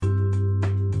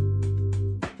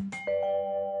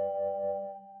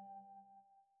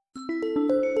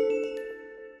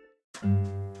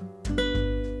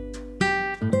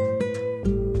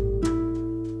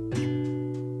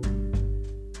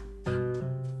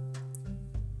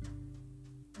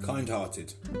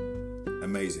Kind-hearted,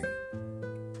 amazing,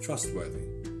 trustworthy,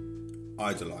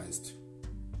 idolised,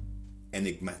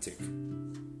 enigmatic,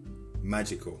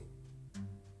 magical,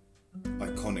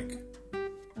 iconic,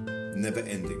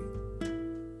 never-ending,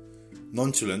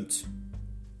 nonchalant,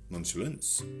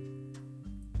 nonchalance,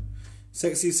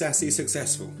 sexy, sassy,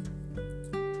 successful,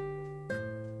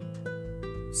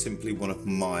 simply one of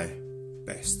my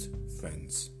best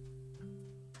friends.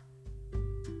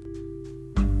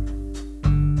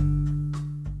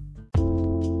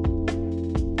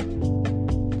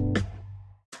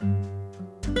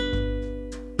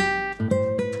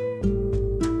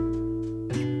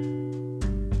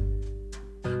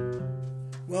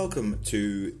 Welcome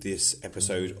to this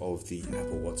episode of the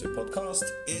Apple What's It podcast.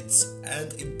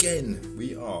 And again,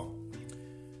 we are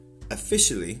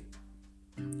unofficially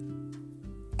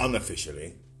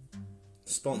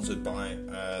sponsored by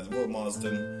the Royal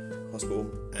Marsden Hospital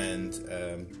and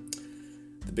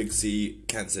the Big C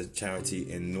Cancer Charity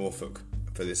in Norfolk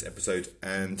for this episode.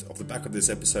 And off the back of this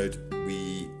episode,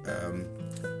 we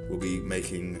will be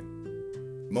making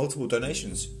multiple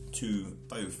donations to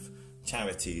both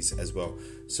charities as well.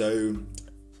 So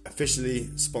officially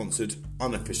sponsored,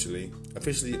 unofficially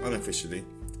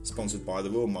sponsored by the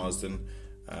Royal Marsden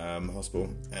Hospital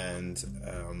and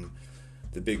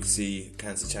the Big C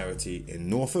Cancer Charity in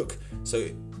Norfolk. So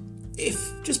if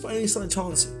just by any slight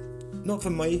chance, not for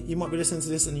me, you might be listening to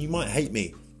this and you might hate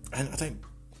me, and I don't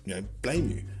blame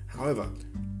you. However,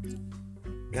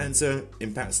 cancer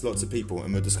impacts lots of people,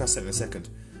 and we'll discuss that in a second.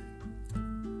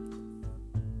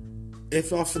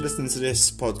 If after listening to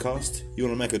this podcast you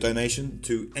want to make a donation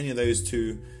to any of those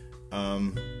two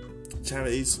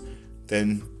charities,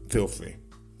 then feel free.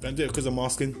 Don't do it because I'm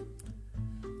asking.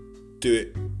 Do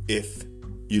it if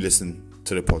you listen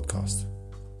to the podcast.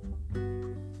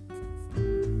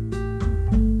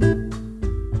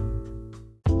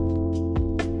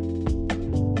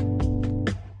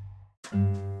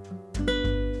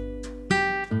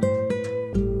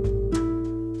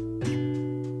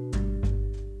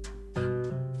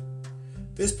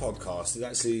 This podcast is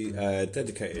actually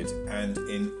dedicated and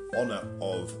in honour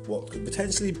of what could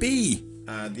potentially be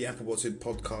the Apple What's It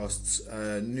podcast's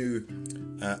new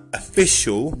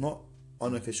official, not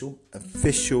unofficial,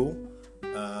 official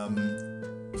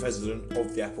president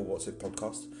of the Apple What's It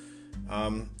podcast.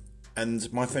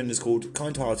 And my friend is called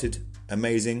Kind-hearted,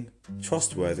 amazing,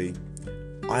 trustworthy,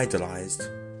 idolised,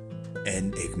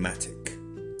 enigmatic.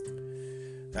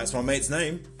 That's my mate's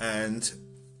name, and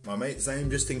my mate's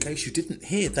name, just in case you didn't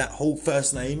hear that whole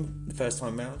first name the first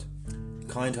time out: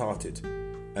 kind-hearted,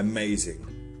 amazing,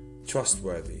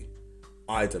 trustworthy,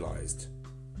 idolised,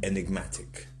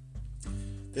 enigmatic.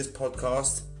 This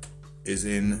podcast is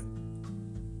in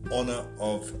honour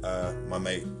of my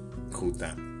mate called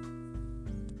that.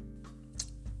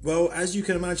 Well, as you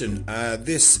can imagine,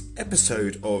 this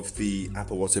episode of the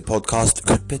Apple What's It podcast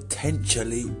could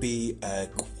potentially be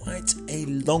quite a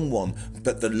long one.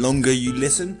 But the longer you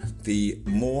listen, the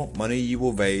more money you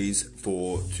will raise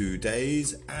for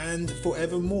today's and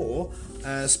forevermore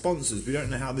sponsors. We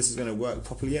don't know how this is going to work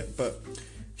properly yet, but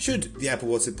should the Apple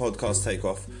What's It podcast take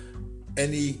off,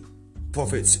 any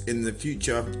profits in the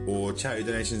future or charity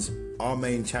donations, our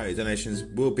main charity donations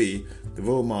will be the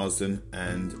Royal Marsden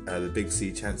and the Big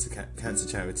C Cancer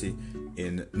Charity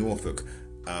in Norfolk,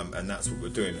 and that's what we're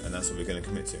doing, and that's what we're going to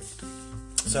commit to.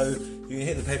 So you can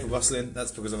hear the paper rustling.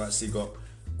 That's because I've actually got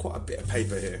quite a bit of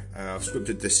paper here. I've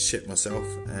scripted this shit myself,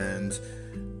 and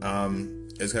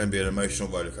it's going to be an emotional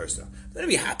roller coaster. We're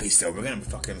going to be happy still. We're going to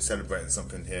be fucking celebrating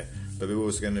something here, but we're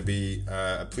also going to be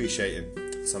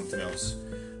appreciating something else.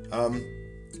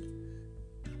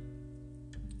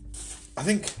 I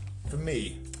think for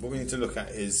me, what we need to look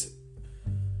at is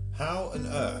how on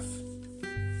earth,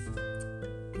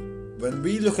 when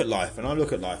we look at life, and I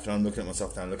look at life and I'm looking at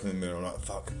myself now, looking in the mirror, I'm like,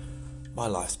 fuck, my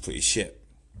life's pretty shit.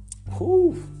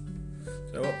 Whew.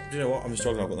 Do you know what? I'm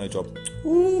struggling, I've got no job.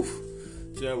 Whew.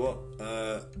 Do you know what?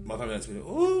 My family has to be,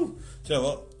 whew. Do you know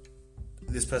what?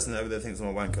 This person over there thinks I'm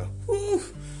a wanker. Whew.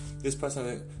 This person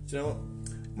over there, do you know what?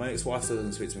 My ex-wife still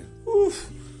doesn't speak to me. Whew. Do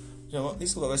you know what?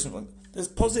 These are the There's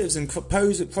positives and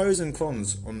pros and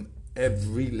cons on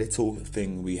every little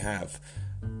thing we have.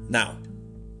 Now,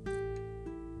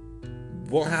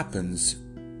 what happens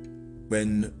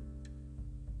when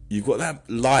you've got that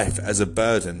life as a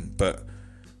burden, but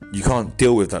you can't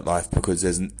deal with that life because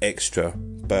there's an extra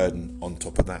burden on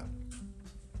top of that?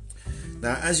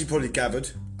 Now, as you probably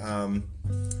gathered,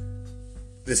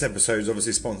 this episode is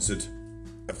obviously sponsored,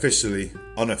 officially,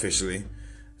 unofficially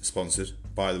sponsored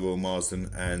by the Royal Marsden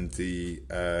and the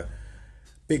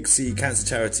Big C Cancer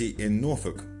Charity in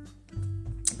Norfolk.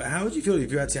 But how would you feel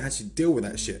if you had to actually deal with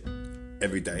that shit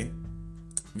every day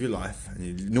of your life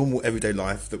and your normal everyday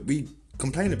life that we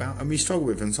complain about and we struggle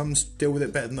with, and some deal with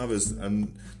it better than others,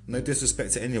 and no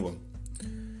disrespect to anyone.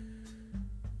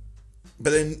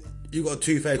 But then you got a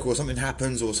toothache or something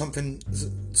happens or something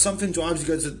drives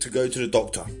you to go to the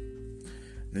doctor.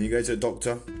 And then you go to the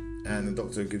doctor and the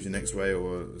doctor gives you an x-ray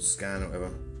or a scan or whatever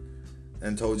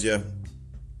and told you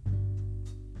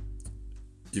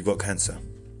you've got cancer.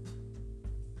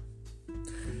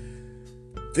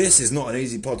 This is not an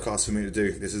easy podcast for me to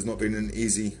do. This has not been an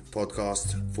easy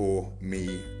podcast for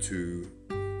me to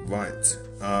write.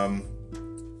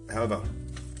 However,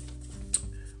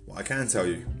 what I can tell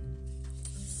you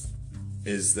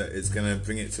is that it's going to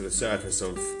bring it to the surface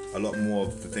of a lot more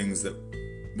of the things that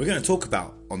we're going to talk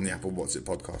about on the Apple What's It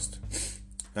podcast.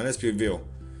 Now, let's be real.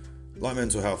 Like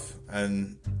mental health,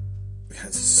 and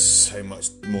it's so much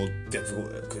more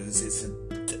difficult because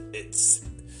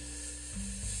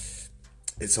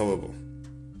it's horrible.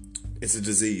 It's a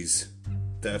disease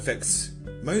that affects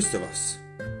most of us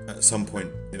at some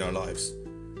point in our lives.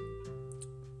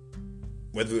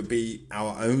 Whether it be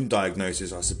our own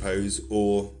diagnosis, I suppose,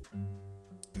 or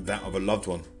that of a loved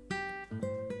one.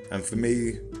 And for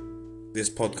me, this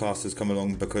podcast has come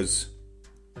along because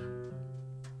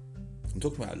I'm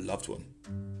talking about a loved one.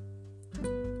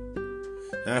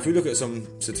 Now, if we look at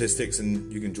some statistics,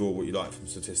 and you can draw what you like from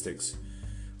statistics, I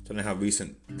don't know how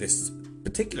recent this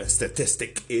particular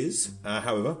statistic is.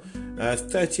 However,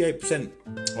 38%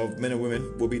 of men and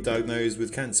women will be diagnosed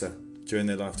with cancer during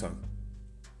their lifetime.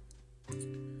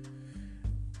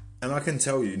 And I can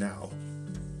tell you now,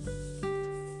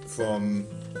 from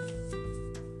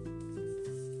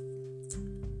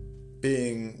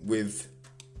being with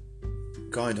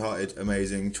kind-hearted,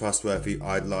 amazing, trustworthy,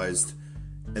 idolised,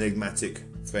 enigmatic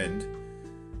friend,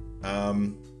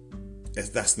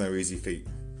 that's no easy feat.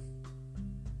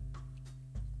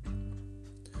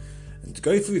 And to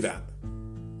go through that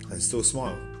and still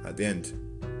smile at the end.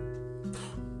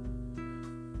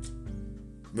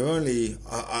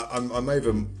 I'm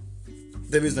over.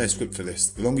 There is no script for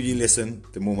this. The longer you listen,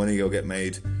 the more money you'll get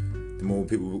made. The more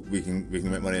people we can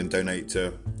make money and donate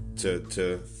to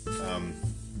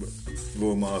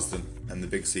Royal Marsden and the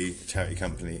Big C charity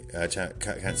company, cancer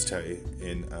charity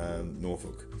in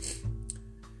Norfolk.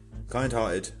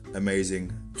 Kind-hearted,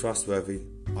 amazing, trustworthy,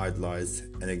 idolised,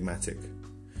 enigmatic.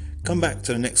 Come back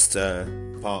to the next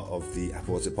part of the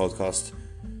Apple What's It podcast.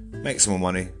 Make some more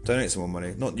money, donate some more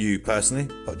money. Not you personally,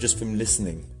 but just from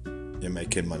listening, you're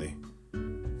making money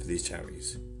for these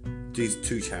charities. These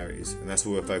two charities, and that's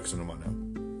what we're focusing on right now.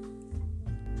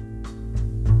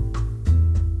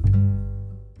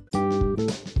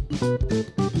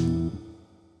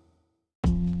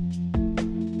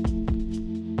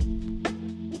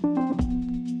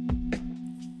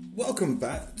 Welcome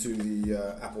back to the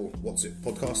Apple What's It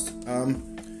podcast.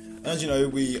 As you know,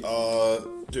 we are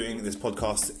doing this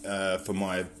podcast for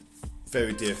my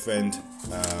very dear friend,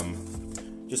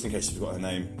 just in case you've got her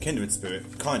name, kindred spirit,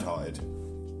 kind-hearted,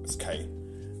 it's K.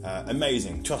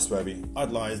 Amazing, trustworthy,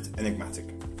 idolised,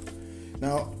 enigmatic.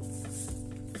 Now,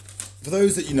 for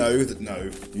those that you know,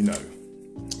 you know.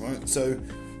 Right? So,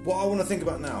 what I want to think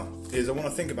about now is I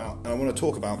want to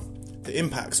talk about the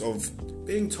impacts of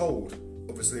being told,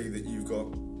 obviously, that you've got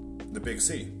the big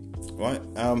C, right?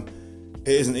 It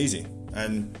isn't easy,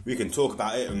 and we can talk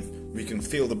about it and we can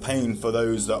feel the pain for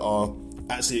those that are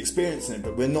actually experiencing it,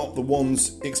 but we're not the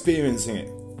ones experiencing it.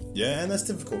 Yeah, and that's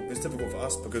difficult. It's difficult for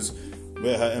us because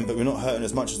we're hurting, but we're not hurting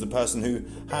as much as the person who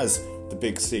has the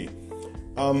big C.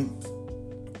 One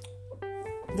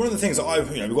of the things that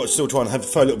we've got to still try and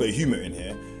throw a little bit of humour in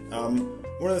here.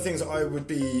 One of the things that I would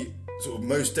be sort of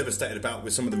most devastated about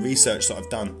with some of the research that I've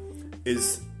done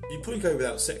is you probably go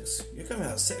without sex. You're going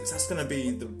without sex. That's going to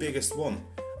be the biggest one,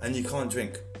 and you can't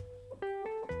drink.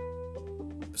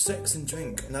 Sex and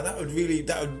drink. Now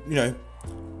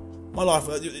my life.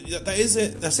 That is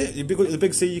it. That's it. You've got the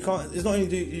big C. You can't. It's not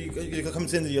only you come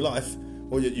to the end of your life,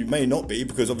 or you may not be,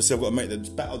 because obviously I've got a mate that's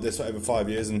battled this for over 5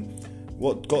 years and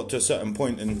what got to a certain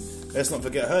point, and let's not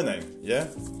forget her name. Yeah.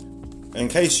 In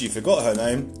case you forgot her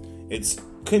name, it's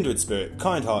kindred spirit,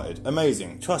 kind-hearted,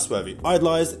 amazing, trustworthy,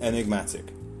 idolised,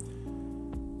 enigmatic.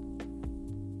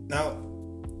 Now,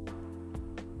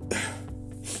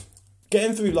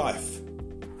 getting through life,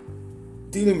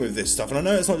 dealing with this stuff, and I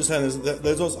know it's not just her,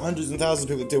 there's also hundreds and thousands of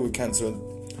people that deal with cancer, and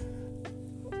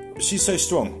she's so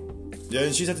strong, yeah,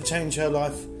 and she's had to change her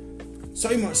life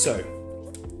so much so.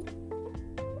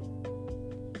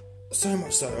 So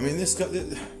much so. I mean, this guy,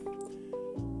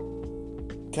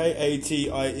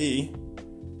 K.A.T.I.E.M.I.N.N.S,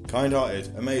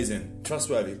 kind-hearted, amazing,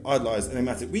 trustworthy, idolised,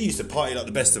 enigmatic. We used to party like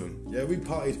the best of them. Yeah, we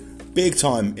partied big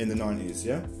time in the 90s.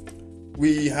 Yeah,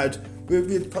 we'd start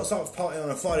partying on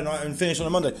a Friday night and finish on a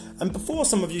Monday. And before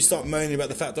some of you start moaning about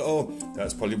the fact that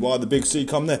that's probably why the big C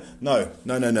come there. No.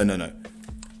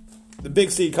 The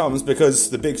big C comes because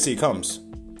the big C comes.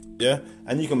 Yeah,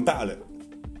 and you can battle it.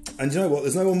 And you know what?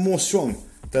 There's no one more strong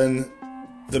than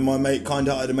my mate,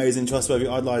 kind-hearted, amazing, trustworthy,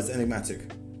 idolised,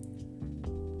 enigmatic.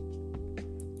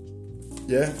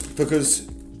 Yeah, because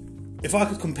if I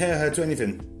could compare her to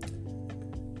anything,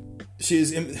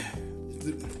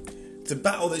 the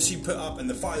battle that she put up and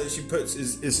the fight that she puts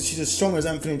is she's as strong as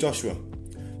Anthony Joshua,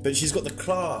 but she's got the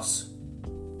class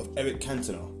of Eric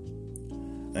Cantona.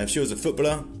 And if she was a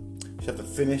footballer, she'd have the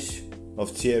finish of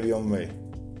Thierry Henry.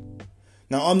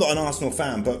 Now, I'm not an Arsenal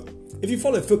fan, but if you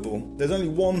follow football, there's only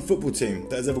one football team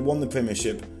that has ever won the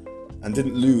Premiership and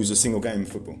didn't lose a single game of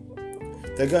football.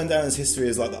 They're going down as history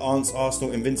as like the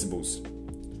Arsenal Invincibles.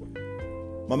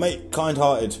 My mate,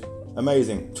 kind-hearted,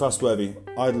 amazing, trustworthy,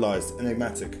 idolised,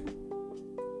 enigmatic,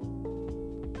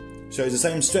 shows the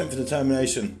same strength and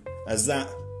determination as that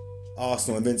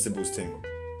Arsenal Invincibles team.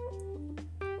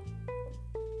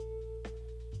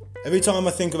 Every time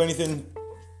I think of anything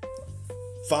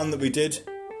fun that we did,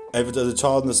 ever as a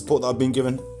child, and the support that I've been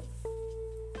given,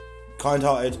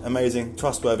 kind-hearted, amazing,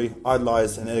 trustworthy,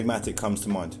 idolised, and enigmatic comes to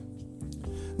mind.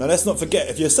 Now, let's not forget,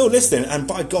 if you're still listening, and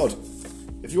by God,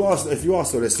 if you are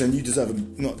still listening, you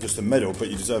deserve not just a medal, but what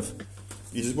you deserve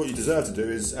to do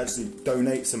is actually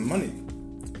donate some money.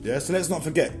 Yeah, so let's not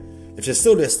forget, if you're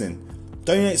still listening,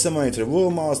 donate some money to the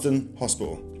Royal Marsden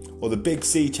Hospital or the Big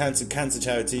C Cancer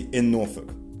Charity in Norfolk.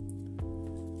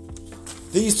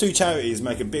 These two charities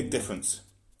make a big difference.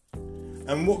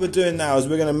 And what we're doing now is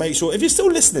we're going to make sure, if you're still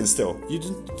listening you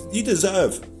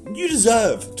deserve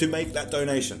to make that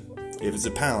donation. If it's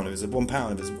 £1, if it's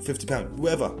 £1, if it's £50,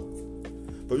 whatever.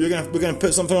 But we're going to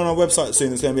put something on our website soon.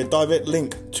 There's going to be a direct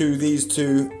link to these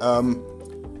two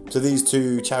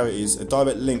charities, a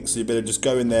direct link, so you better just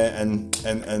go in there and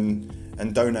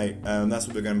donate. That's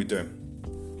what we're going to be doing.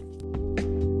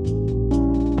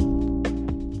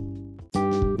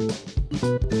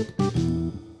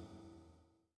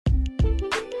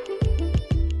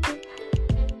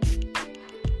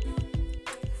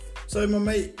 So my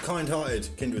mate, kind-hearted,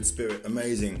 kindred spirit,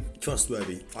 amazing,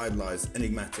 trustworthy, idolised,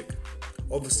 enigmatic.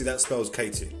 Obviously that spells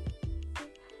Katie.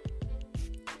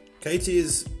 Katie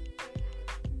is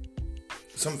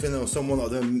something or someone that I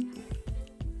don't...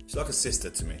 She's like a sister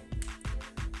to me.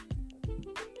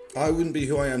 I wouldn't be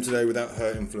who I am today without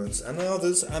her influence. And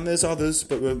there's others,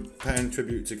 but we're paying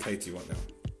tribute to Katie right now.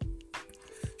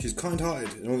 She's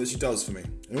kind-hearted in all that she does for me,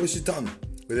 and all she's done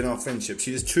within our friendship.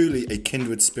 She is truly a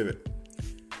kindred spirit.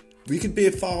 We could be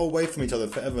far away from each other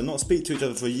forever, not speak to each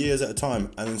other for years at a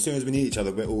time, and as soon as we need each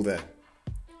other, we're all there.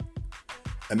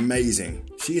 Amazing.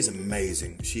 She is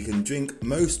amazing. She can drink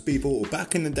most people, or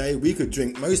back in the day, we could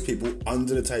drink most people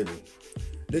under the table.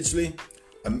 Literally,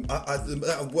 the amount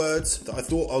of words that I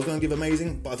thought I was going to give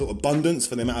amazing, but I thought abundance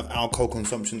for the amount of alcohol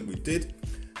consumption that we did.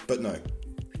 But no,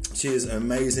 she is an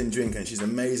amazing drinker, and she's an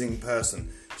amazing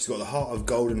person. She's got the heart of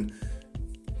gold,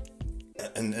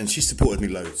 and she supported me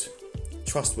loads.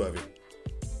 Trustworthy.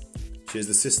 She is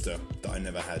the sister that I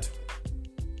never had.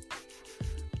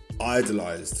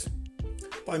 Idolised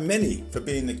by many for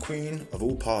being the queen of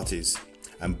all parties.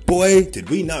 And boy, did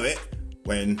we know it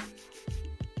when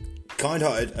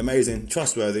kind-hearted, amazing,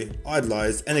 trustworthy,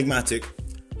 idolised, enigmatic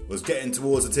was getting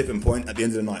towards the tipping point at the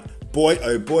end of the night. Boy,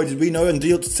 oh boy, did we know, and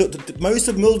most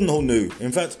of Mildenhall knew.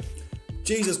 In fact,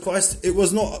 Jesus Christ, it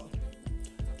was not...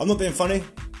 I'm not being funny.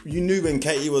 You knew when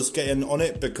Katie was getting on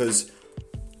it, because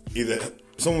either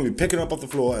someone would be picking up off the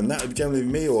floor, and that would generally be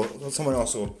me or someone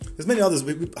else, or there's many others.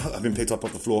 I've been picked up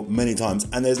off the floor many times,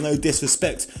 and there's no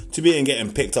disrespect to being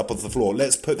getting picked up off the floor.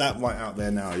 Let's put that right out there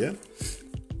now, yeah?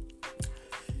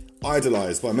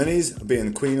 Idolised by many, being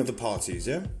the queen of the parties,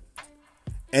 yeah?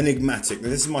 Enigmatic, now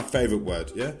this is my favourite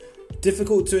word, yeah?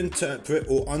 Difficult to interpret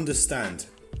or understand.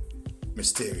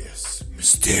 Mysterious.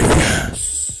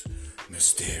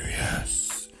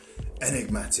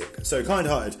 Enigmatic. So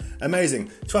kind-hearted,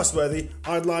 amazing, trustworthy,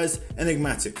 idolised,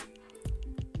 enigmatic,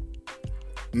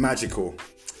 magical.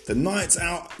 The night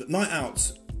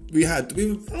outs we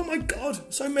were, oh my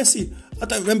God, so messy. I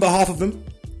don't remember half of them.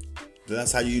 But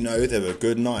that's how you know they were a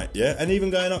good night, yeah? And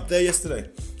even going up there yesterday.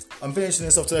 I'm finishing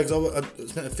this off today because I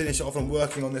was meant to finish it off. I'm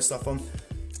working on this stuff on.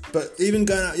 But even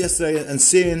going out yesterday and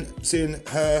seeing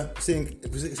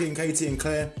Katie and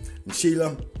Claire and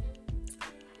Sheila,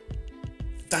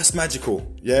 that's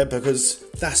magical, yeah, because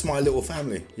that's my little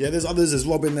family. Yeah, there's others, there's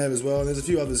Rob in there as well, and there's a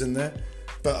few others in there.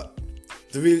 But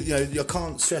I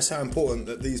can't stress how important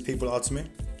that these people are to me.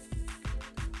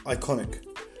 Iconic.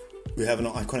 We have an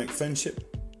iconic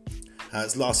friendship.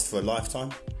 It's lasted for a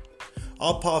lifetime.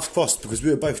 Our paths crossed because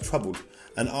we were both troubled,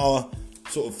 and our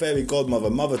sort of fairy godmother,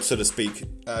 mother so to speak,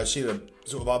 Sheila,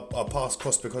 sort of our paths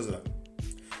crossed because of that.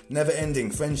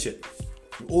 Never-ending friendship.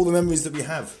 All the memories that we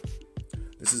have.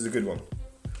 This is a good one.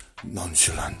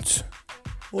 Nonchalant.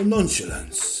 Or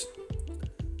nonchalance.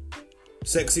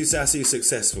 Sexy, sassy,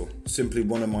 successful. Simply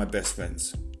one of my best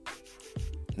friends.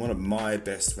 One of my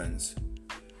best friends.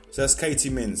 So that's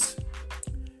K.A.T.I.E.M.I.N.N.S.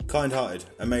 Kind-hearted,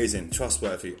 amazing,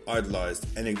 trustworthy, idolised,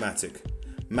 enigmatic,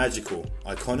 magical,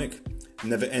 iconic,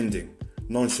 never-ending,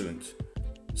 nonchalant,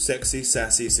 sexy,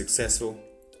 sassy, successful,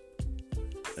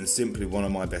 and simply one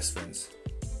of my best friends.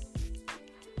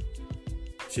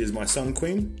 She is my sun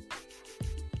queen,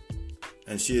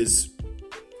 and she is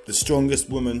the strongest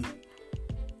woman,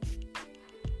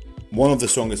 one of the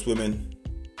strongest women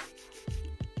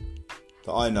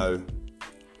that I know,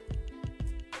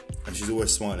 and she's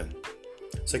always smiling.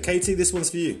 So Katie, this one's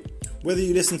for you. Whether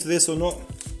you listen to this or not,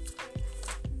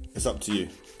 it's up to you.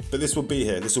 But this will be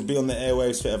here. This will be on the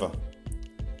airwaves forever.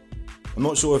 I'm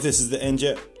not sure if this is the end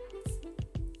yet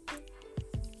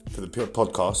for the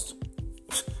podcast.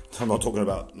 I'm not talking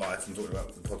about life, I'm talking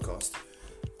about the podcast.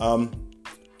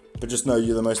 But just know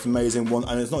you're the most amazing one.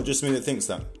 And it's not just me that thinks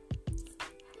that.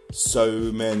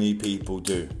 So many people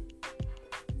do.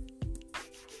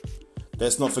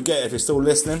 Let's not forget, if you're still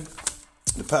listening,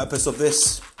 the purpose of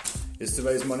this is to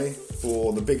raise money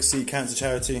for the Big C Cancer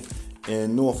Charity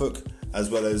in Norfolk, as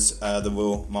well as the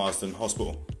Royal Marsden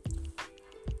Hospital.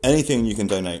 Anything you can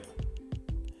donate,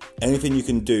 anything you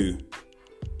can do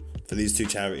for these two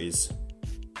charities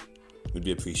would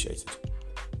be appreciated.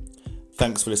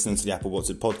 Thanks for listening to the Apple What's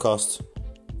It podcast.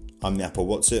 I'm the Apple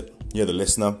What's It. You're the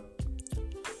listener.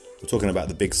 We're talking about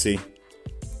the Big C.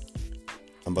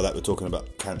 And by that we're talking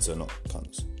about cancer, not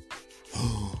cunts.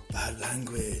 Bad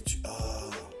language.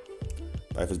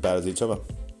 Both as bad as each other.